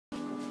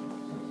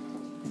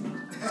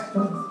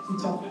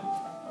talk. You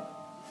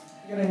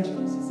gotta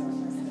introduce yourself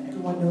first so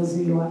everyone knows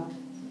who you are.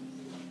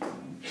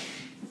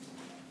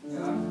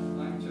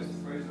 I'm just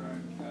Fraser.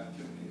 I'm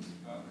Tiffany's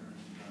father, and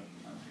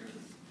I'm here to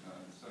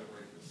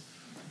celebrate this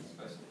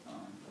special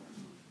time.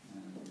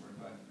 And we're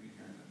glad to be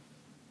here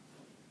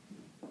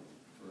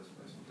for a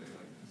special day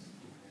like this.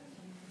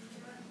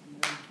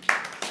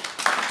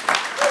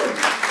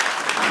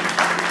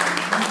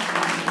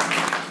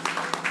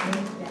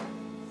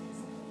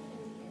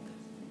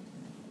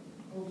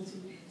 Over to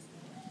you.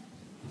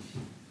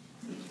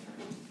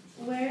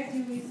 Where do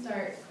we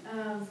start?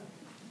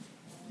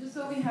 Just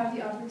so we have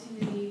the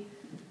opportunity,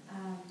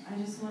 I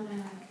just want to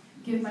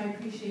give my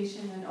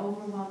appreciation and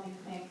overwhelming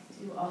thanks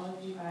to all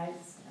of you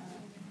guys,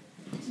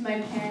 to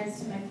my parents,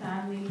 to my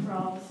family for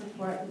all the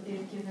support that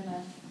they've given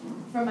us,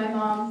 for my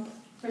mom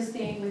for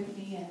staying with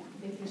me and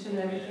making sure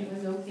that everything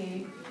was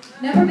okay.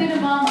 Never been a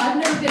mom. I've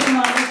never been a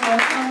mom before.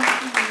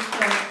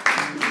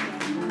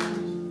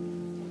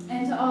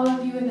 And to all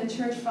of you in the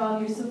church for all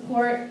your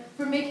support,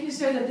 for making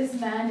sure that this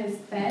man is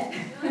fed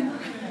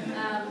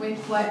with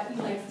what he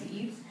likes to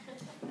eat.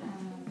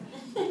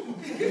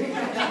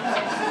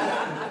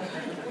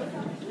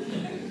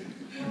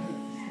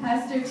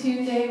 Pastor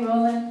Tunde,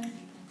 Roland,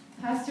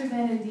 Pastor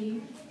Ben and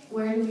Dee,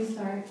 where do we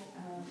start?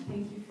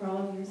 Thank you for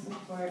all of your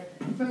support.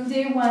 From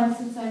day one,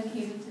 since I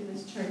came into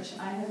this church,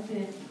 I have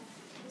been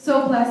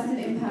so blessed and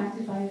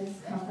impacted by this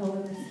couple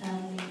and this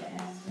family,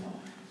 and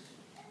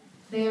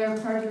they are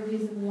part of the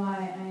reason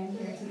why I am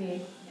here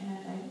today, and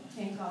I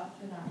thank God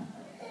for that.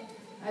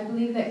 I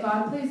believe that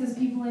God places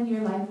people in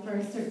your life for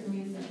a certain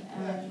reason,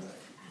 and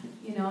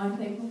I'm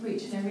thankful for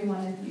each and every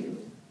one of you.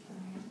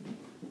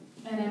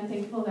 And I'm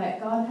thankful that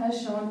God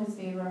has shown His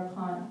favor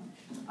upon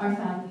our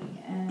family,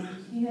 and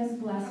He has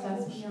blessed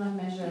us beyond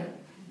measure.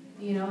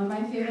 And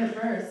my favorite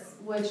verse,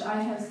 which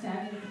I have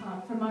standing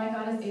upon, for my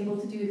God is able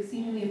to do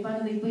exceedingly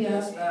abundantly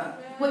beyond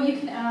what you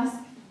can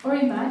ask or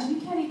imagine.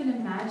 You can't even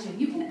imagine.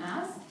 You can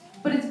ask,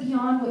 but it's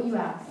beyond what you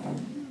ask.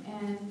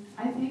 And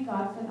I thank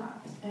God for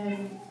that.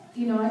 And,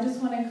 I just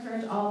want to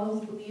encourage all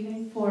those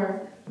believing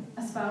for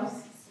a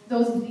spouse,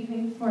 those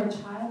believing for a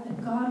child,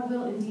 that God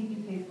will indeed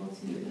be faithful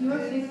to you. If you are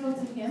faithful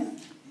to Him,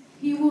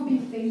 He will be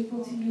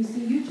faithful to you. So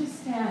you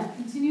just stand.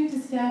 Continue to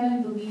stand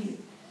and believe.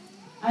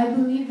 I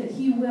believe that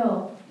He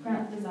will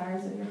grant the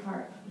desires of your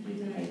heart if you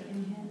delight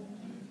in Him.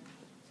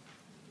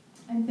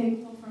 I'm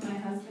thankful for my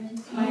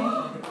husband,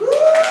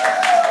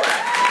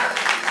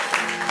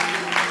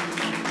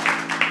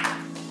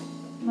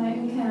 Mike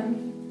Kim,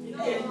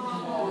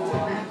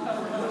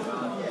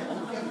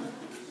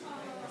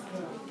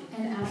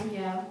 and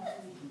Abigail.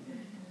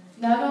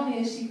 Not only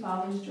is she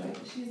father's joy,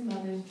 but she's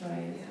mother's joy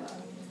as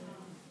well.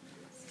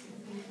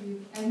 Thank you.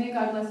 And may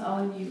God bless all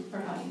of you for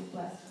how you've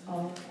blessed all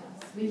of us.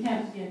 We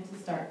can't begin to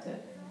start to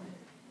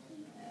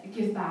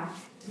give back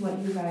to what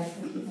you guys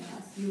have given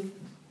us. You've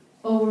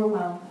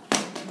overwhelmed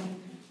us. Thank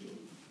you.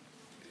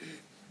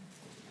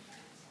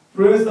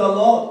 Praise the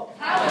Lord.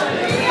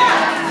 Hallelujah.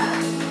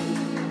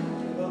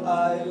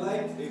 I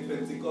like a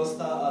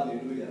Pentecostal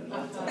hallelujah.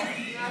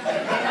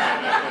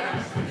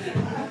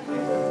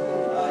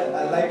 I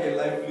like a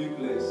lively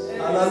place.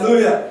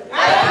 Hallelujah.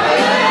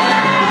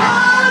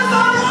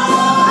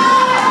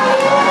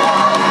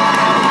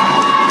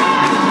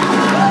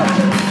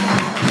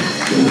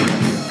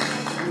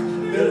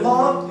 The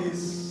Lord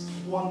is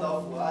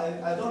wonderful.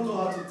 I don't know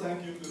how to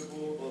thank you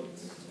people, but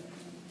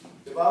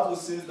the Bible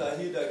says that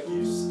he that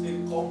gives a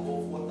cup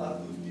of water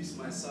to this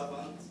my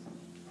servant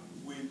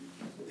will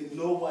in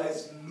no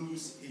wise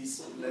lose his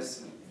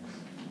blessing.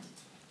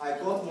 I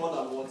got more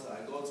than water.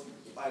 I got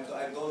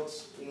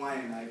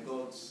wine. I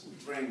got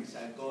drinks.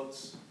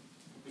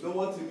 You know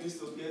what it means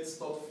to get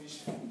stockfish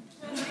food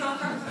in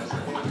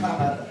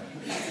Canada?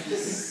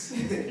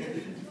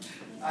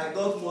 I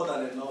got more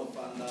than enough,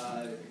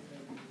 and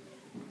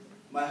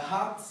my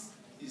heart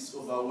is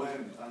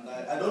overwhelmed. And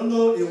I don't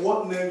know in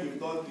what name you've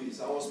done this.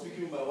 I was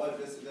speaking with my wife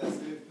yesterday. I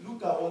said,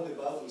 look at what the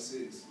Bible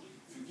says.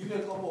 If you give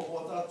a cup of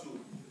water to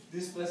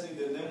this person in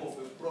the name of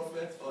a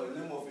prophet or the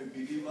name of a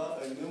believer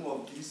or the name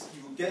of this,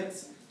 you get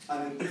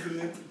an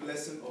equivalent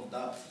blessing of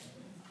that.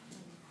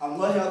 I'm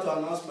not here to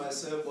announce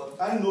myself, but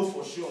I know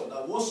for sure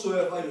that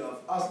whatsoever you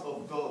have asked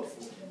of God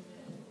for.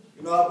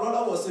 Our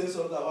brother was saying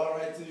something about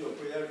writing your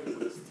prayer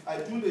request. I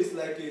do this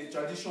like a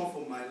tradition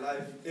for my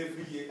life.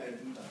 Every year I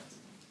do that.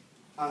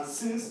 And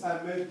since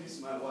I met this,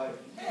 my wife,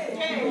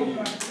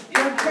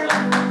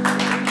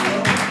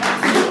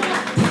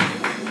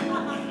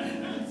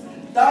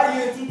 that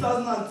year,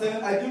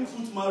 2010, I didn't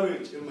put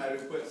marriage in my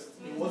request.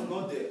 It was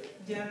not there.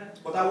 Yeah.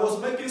 But I was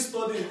making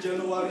study in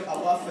January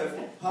about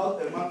favor, how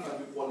a man can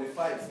be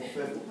qualified for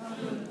favor.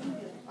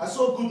 I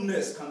saw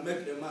goodness can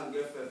make a man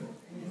get favor.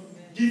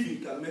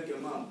 Giving can make a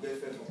man get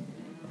favor.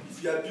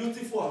 If you are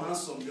beautiful and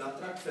handsome, you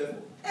attract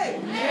favor.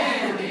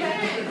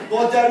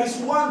 But there is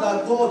one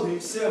that God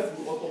Himself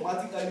will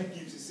automatically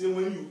give. He said,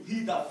 when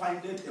He that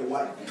findeth a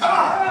wife. Come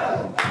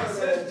on! I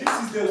said,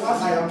 this is the one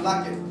I am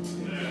lacking.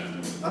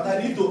 That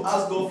I need to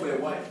ask God for a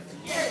wife.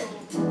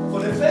 For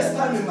the first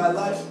time in my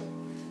life,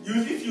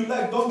 If you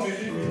like, don't believe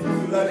it. If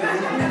you like,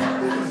 believe it.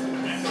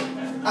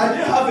 I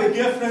didn't have a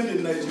girlfriend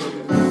in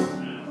Nigeria.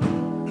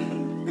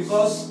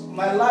 Because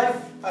my life,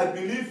 I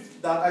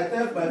believe that I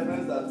tell my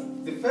friends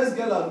that the first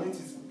girl I'll meet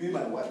is be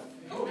my wife.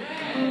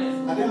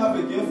 I didn't have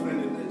a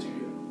girlfriend in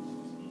Nigeria.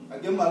 I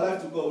gave my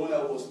life to God when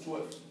I was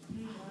 12.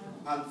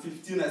 And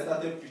 15, I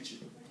started preaching.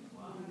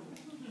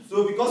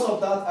 So because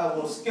of that, I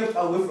was kept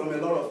away from a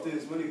lot of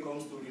things when it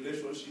comes to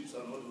relationships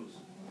and all those.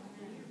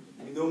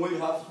 You know, when you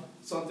have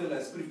something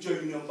like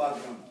scripture union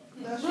background,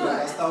 you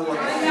understand what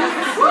I mean.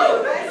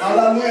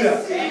 Hallelujah.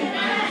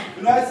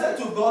 You know, I said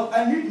to God,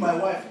 I need my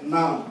wife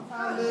now.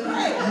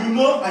 You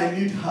know I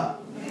need her.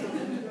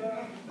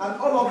 And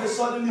all of a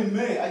sudden in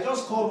May, I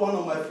just called one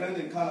of my friends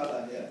in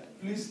Canada here.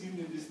 Please give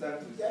me this time.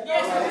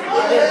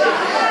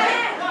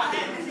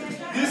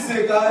 This is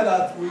a guy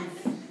that we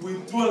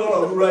do a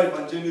lot of rural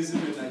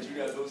evangelism in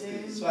Nigeria those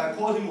days. So I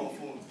called him on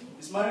phone.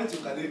 He's married to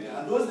a Canadian.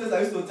 And those days I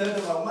used to tell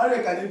them, I'll marry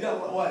a Canadian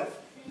wife.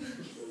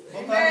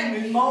 But I'm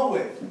in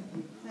Norway.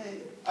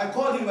 I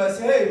called him, I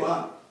said, hey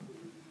man,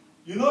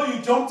 you know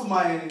you jumped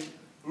my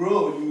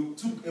road, you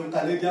took a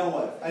Canadian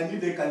wife. I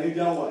need a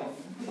Canadian wife.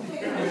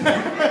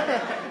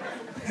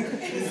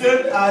 He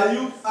said, are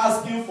you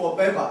asking for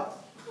paper?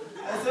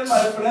 I said,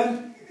 my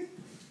friend,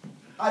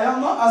 I am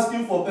not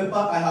asking for paper,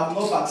 I have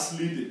not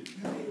backslidden.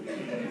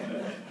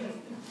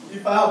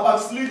 If I have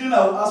backslidden,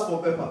 I will ask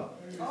for paper.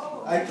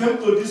 I came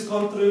to this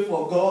country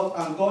for God,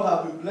 and God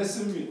has been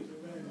blessing me.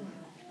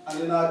 And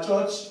in our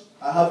church,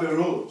 I have a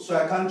role, so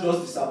I can't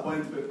just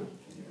disappoint people.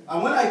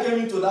 And when I came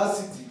into that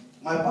city,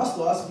 my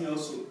pastor asked me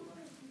also,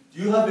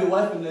 do you have a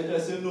wife in Nigeria?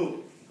 I said, no.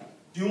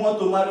 Do you want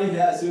to marry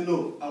her? I said,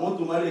 no. I want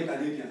to marry a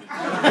Canadian.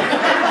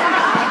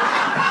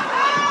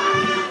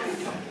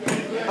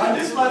 And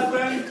this, my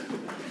friend,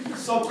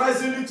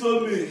 surprisingly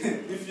told me,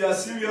 if you are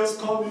serious,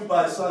 call me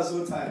by so and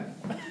so time.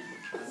 I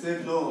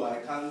said, no, I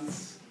can't.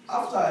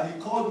 After he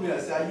called me, I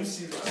said, are you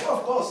serious? I said,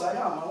 of course I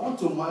am. I want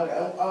to marry.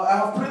 I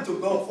have prayed to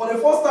God for the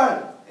first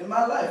time in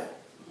my life.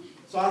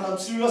 So I'm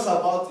serious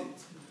about it.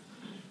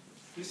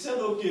 He said,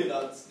 okay,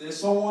 that there's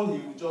someone he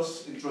will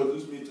just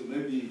introduce me to.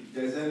 Maybe if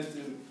there's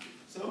anything. I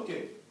said,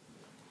 okay.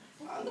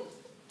 And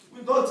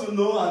we got to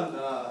know and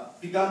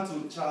began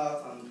to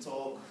chat and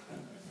talk.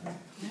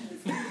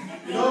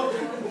 You know,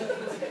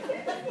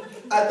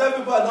 I tell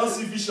people I don't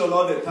see vision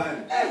all the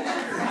time.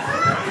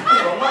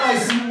 But when I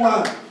see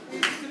one,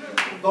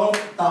 don't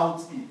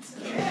doubt it.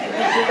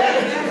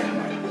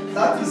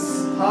 That is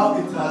how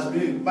it has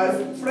been. My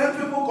friend,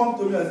 people come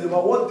to me and say,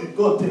 but what did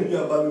God tell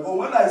you about me? But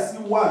when I see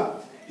one,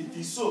 it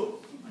is so.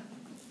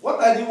 What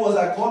I did was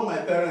I called my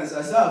parents.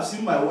 I said, I've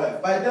seen my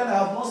wife. By then, I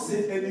have not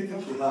said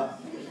anything to her.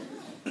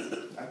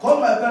 I called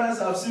my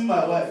parents, I've seen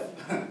my wife.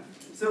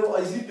 Say, well,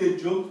 is it a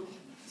joke?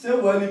 Say,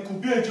 well, it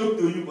could be a joke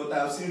to you, but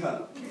I have seen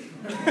her.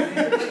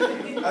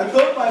 I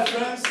told my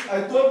friends,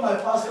 I told my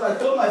pastor, I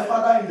told my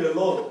father in the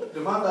Lord, the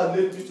man that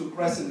led me to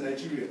Christ in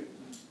Nigeria.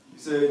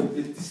 He's a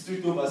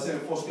district overseer in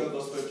Foursquare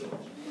Gospel Church.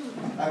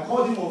 I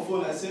called him on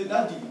phone. I said,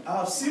 Daddy, I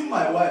have seen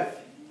my wife.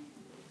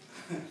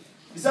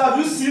 He said, have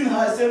you seen her?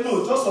 I said,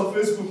 no, just on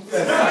Facebook.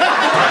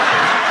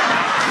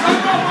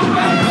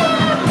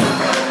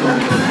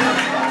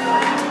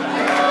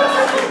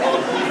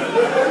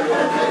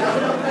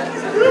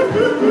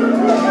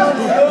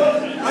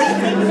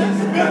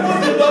 People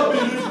did not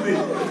believe me.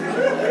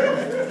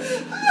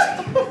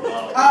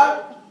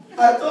 I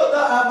told her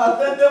I have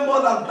attended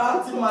more than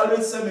 30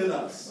 marriage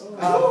seminars.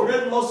 I have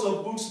read lots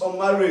of books on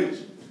marriage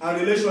and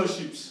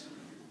relationships.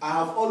 I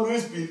have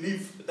always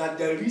believed that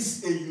there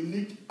is a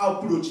unique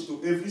approach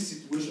to every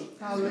situation.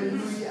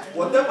 Hallelujah.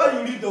 Whatever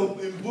you read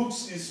in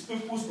books is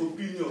people's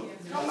opinion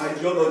and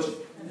ideology.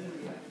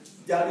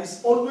 There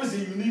is always a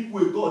unique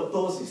way God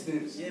does his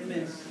things.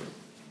 Amen.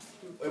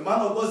 A man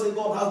of God said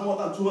God has more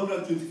than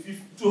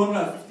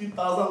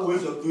 250,000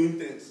 ways of doing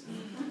things.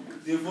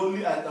 They've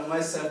only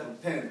itemized 7,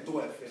 10,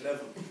 12,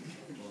 11.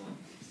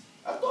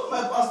 I told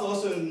my pastor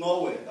also in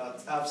Norway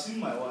that I've seen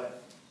my wife.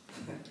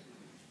 He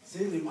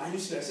said, Emmanuel, I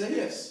said,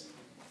 yes.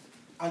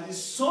 And it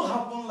so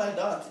happened like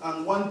that.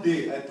 And one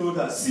day I told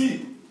her,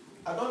 see,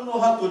 I don't know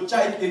how to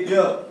chide a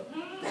girl.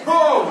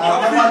 Oh,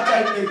 I've never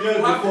chided a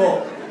girl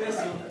before.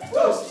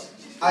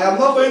 I am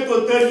not going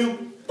to tell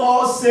you,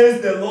 thus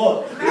says the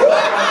Lord. I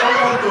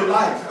don't want to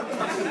lie.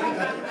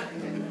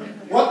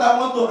 What I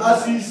want to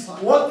ask you is,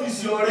 what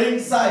is your ring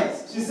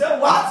size? She said,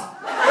 what?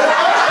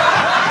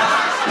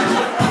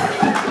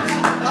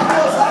 That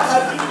was how I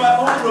did my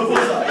own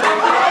proposal.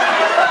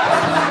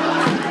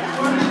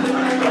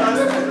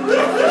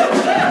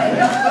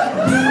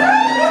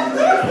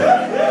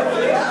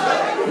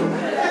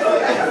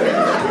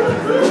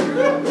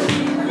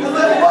 I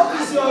said, what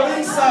is your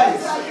ring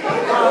size?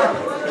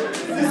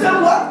 She said,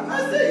 what? I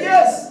said,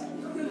 yes.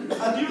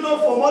 And you know,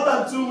 for more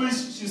than 2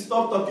 weeks, she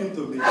stopped talking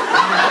to me.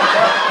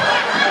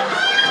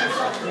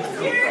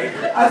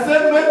 I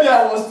said, maybe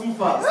I was too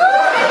fast.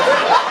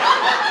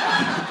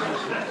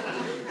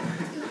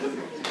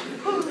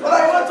 But I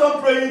went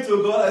on praying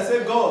to God. I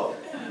said, God,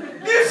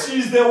 if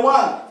she's the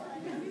one,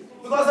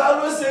 Because I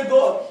always say,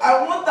 God,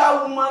 I want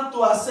that woman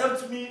to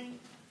accept me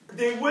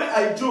the way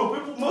I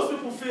joke. Most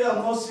people feel I'm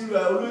not serious.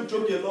 I always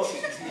joke a lot.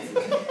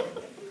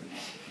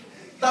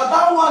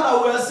 that one I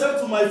will accept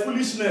to my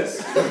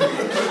foolishness.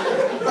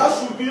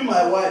 That should be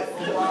my wife.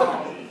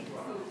 Wow.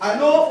 I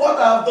know what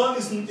I have done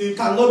it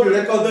cannot be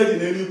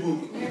recorded in any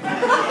book. It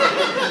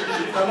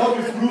cannot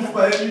be proved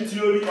by any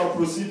theory or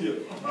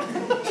procedure.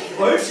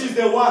 But if she's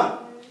the one,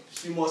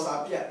 she must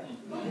appear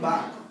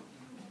back.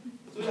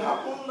 So it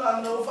happened,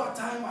 and over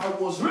time I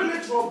was really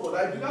troubled.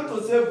 I began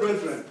to say,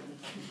 brethren,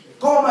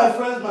 call my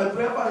friends, my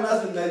prayer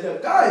partners in Nigeria.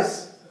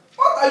 Guys,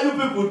 what are you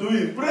people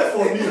doing? Pray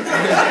for me.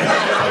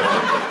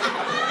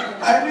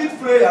 I need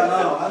prayer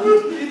now. And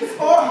it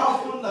all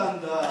happened,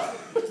 and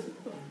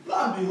lo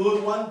and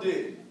behold, one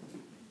day,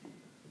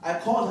 I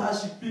called her,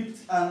 she picked,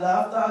 and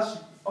after she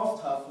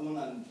off her phone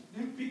and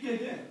didn't pick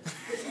again.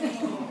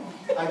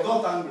 I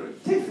got angry.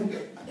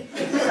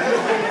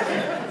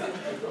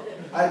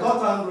 I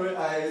got angry.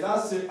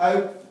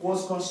 I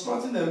was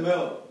constructing a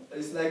mail.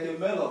 It's like a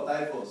mail of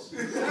divorce.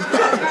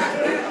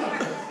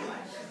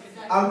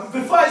 And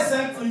before I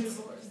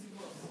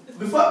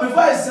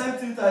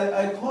sent it,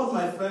 I called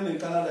my friend in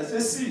Canada. I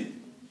said, see,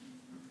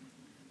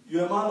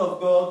 you're a man of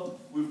God.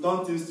 We've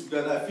done things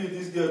together. I feel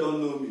this girl don't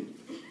know me.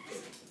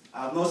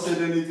 I have not said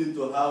anything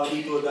to her. I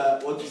only told her,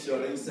 what is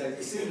your insight?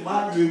 He said,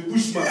 man, you're a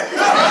bushman. I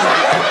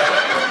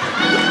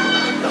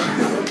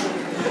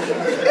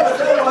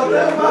said,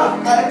 whatever,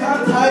 I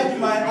can't hide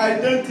my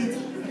identity.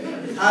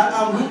 And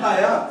I'm who I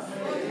am.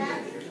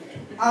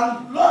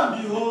 And lo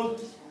and behold,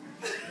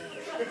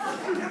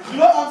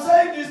 I'm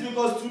saying this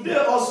because today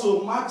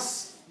also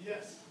marks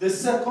the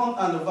second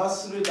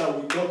anniversary that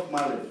we got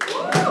married.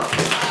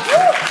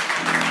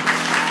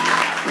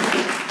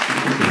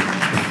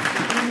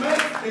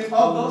 In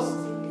August,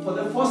 for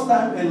the first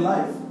time in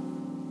life.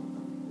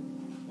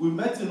 We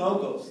met in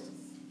August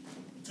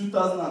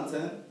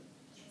 2010,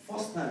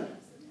 first time.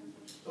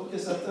 Okay,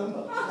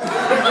 September.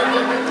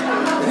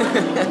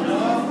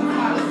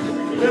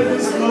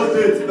 Ladies know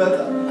dates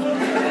better.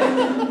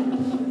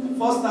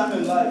 First time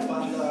in life,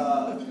 and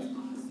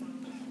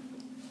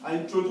I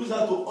introduced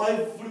her to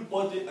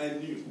everybody I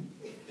knew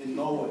in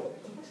Norway.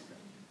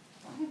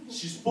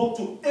 She spoke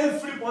to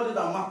everybody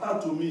that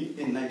mattered to me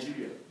in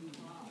Nigeria.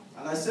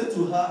 And I said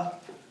to her,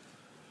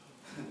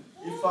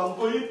 if I'm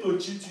going to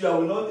cheat you, I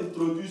will not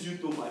introduce you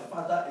to my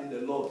father in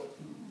the Lord.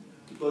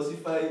 Because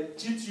if I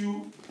cheat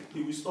you,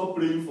 he will stop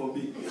praying for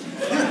me.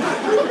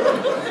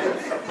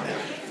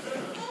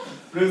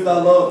 Praise the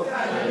Lord.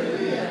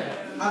 Hallelujah.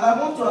 And I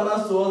want to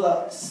announce to all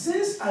that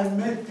since I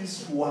met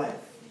this wife,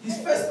 it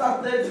first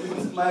started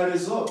with my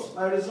result.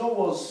 My result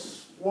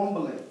was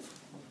wobbling.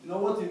 You know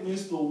what it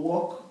means to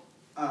work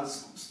and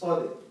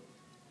study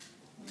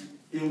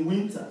in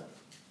winter.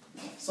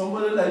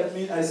 Somebody like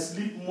me, I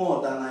sleep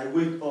more than I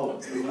wake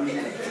up in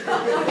winter.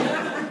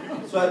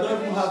 So I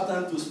don't even have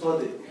time to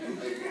study.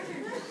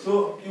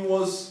 So it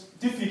was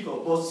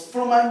difficult. But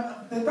from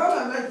the time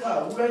I met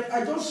her,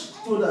 I just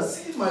told her,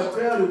 see my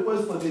prayer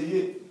request for the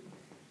year.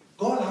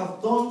 God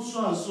have done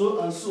so and so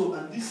and so,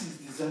 and this is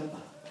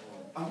December.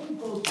 I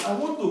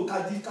want to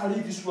carry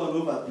this one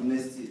over to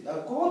next year. I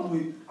want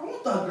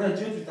to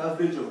graduate with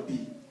average of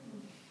B.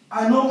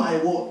 I know my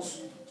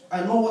words.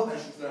 I know what I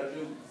should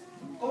graduate with.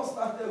 God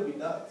started with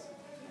that.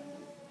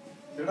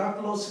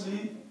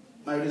 Miraculously,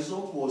 my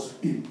result was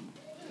B.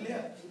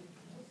 Clear.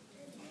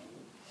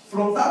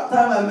 From that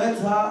time I met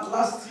her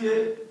last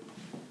year,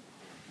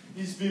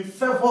 it's been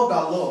favor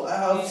galore. I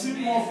have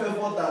seen more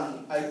favor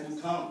than I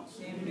could count.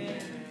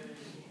 Amen.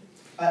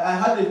 I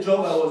had a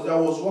job, I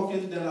was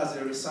working then as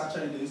a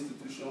researcher in the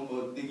institution,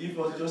 but they give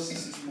us just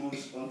 6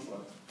 months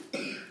contract.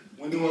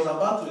 When it was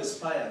about to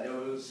expire, there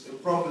was a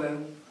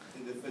problem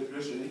in the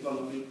Federation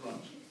economic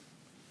crunch.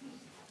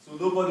 So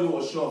nobody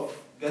was sure of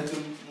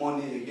getting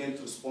money again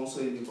to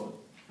sponsor anybody.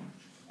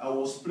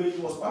 It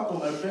was part of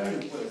my prayer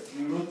request.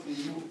 We wrote in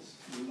notes.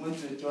 We went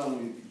to a job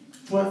with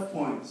 12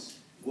 points,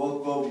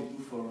 what God will do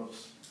for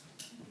us.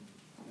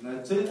 And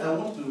I said, I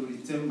want to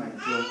retain my job,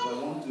 I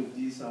want to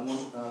this, I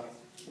want that.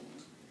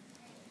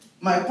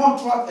 My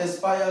contract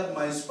expired,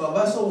 my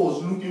supervisor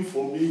was looking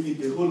for me in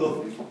the whole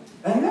of it.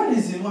 And that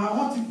is him, I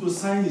want him to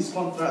sign his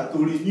contract to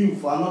renew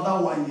for another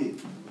 1 year.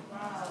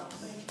 Wow.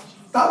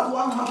 That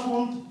one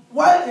happened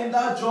while in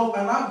that job,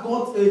 and I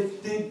got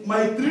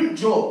my dream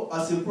job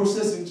as a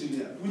process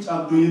engineer, which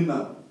I'm doing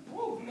now.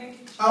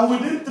 And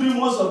within 3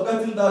 months of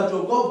getting that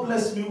job, God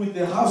blessed me with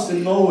a house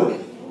in Norway.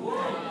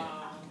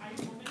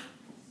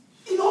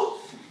 You know,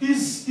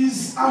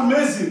 it's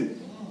amazing.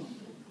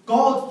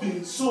 God's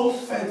been so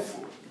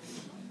faithful.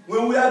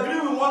 When we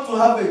agreed we want to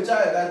have a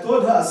child, I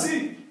told her,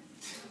 see,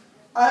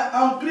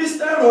 I'm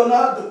Cristiano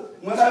Ronaldo.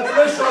 When I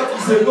play short,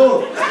 it's a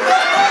goal.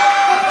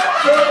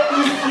 So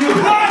if you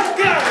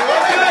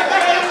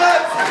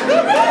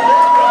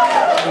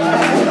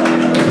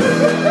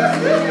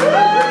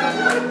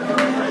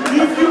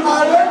if you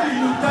are ready,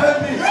 you tell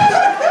me.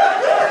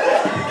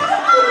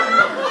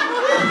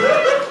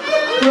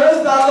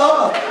 Praise the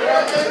Lord.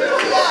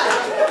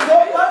 So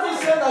that is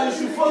said that you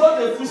should follow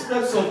the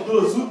footsteps of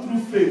those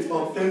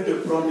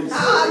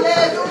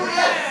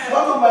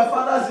One of my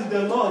fathers in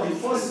the Lord, he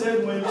first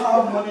said, when you don't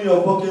have money in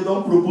your pocket,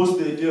 don't propose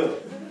to a girl.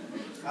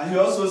 And he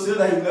also said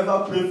that you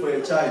never pray for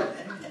a child.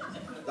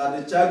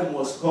 That the child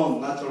must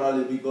come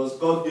naturally because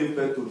God gave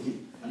birth to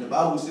him. And the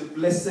Bible says,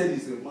 blessed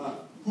is the man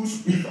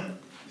whose quiver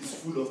is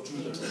full of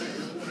children.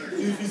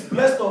 If he's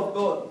blessed of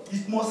God,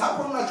 it must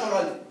happen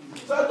naturally.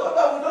 So I thought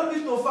that we don't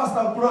need to fast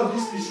and pray on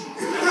this issue.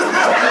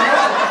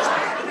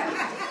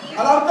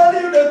 And I'm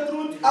telling you the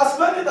truth, as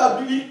many that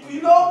believe,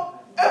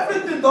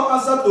 everything don't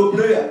answer to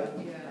prayer.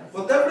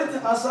 But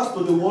everything answers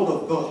to the word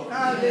of God.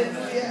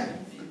 Hallelujah.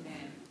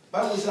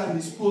 Bible says, and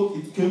he spoke,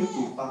 it came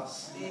to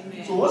pass.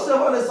 Amen. So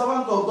whatever the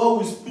servant of God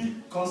will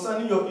speak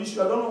concerning your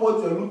issue, I don't know what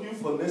you're looking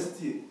for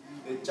next year.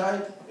 A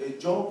child, a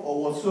job,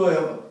 or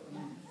whatsoever.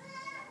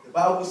 The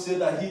Bible says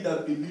that he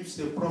that believes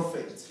the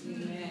prophet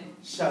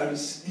shall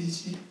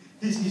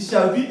he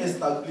shall be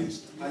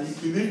established. And you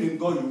believe in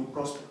God, you will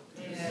prosper.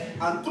 Amen.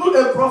 And through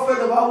a prophet,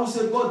 the Bible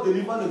says God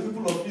delivered the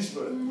people of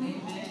Israel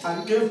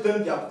and gave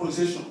them their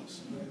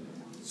possessions.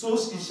 So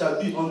it shall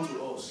be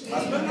unto us.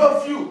 As many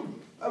of you,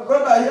 my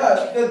brother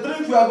here, the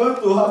drink we are going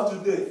to have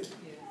today,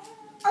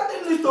 I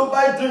didn't need to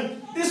buy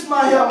drink. This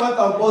man here went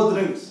and bought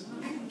drinks.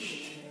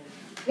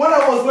 When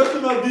I was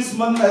waking up this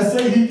morning, I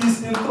said, he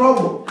is in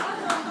trouble.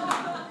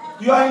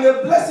 You are in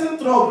a blessing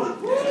trouble.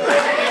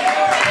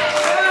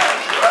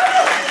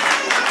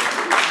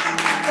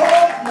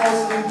 God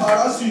must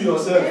embarrass you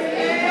yourself.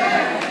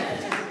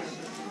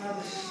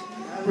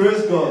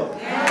 Praise God.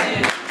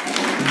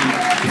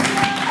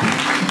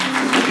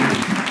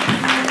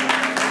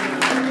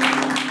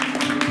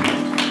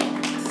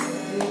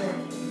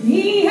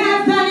 He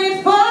has done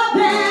it for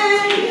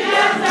them. He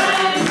has done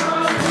it for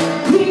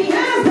them. He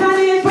has done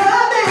it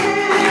for them.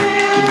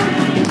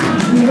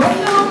 What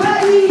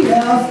nobody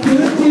else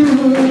could do.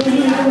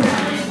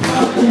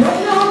 What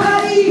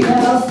nobody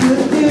else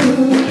could do.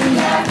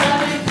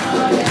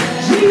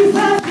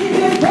 Jesus did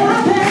it for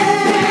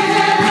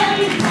them.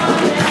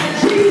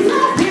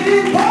 Jesus did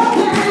it for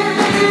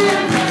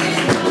them.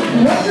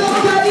 What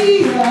nobody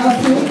else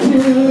could do.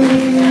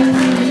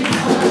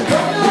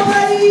 What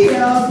nobody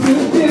else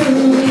could do.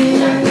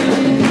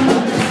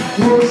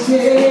 Oh,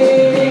 shit.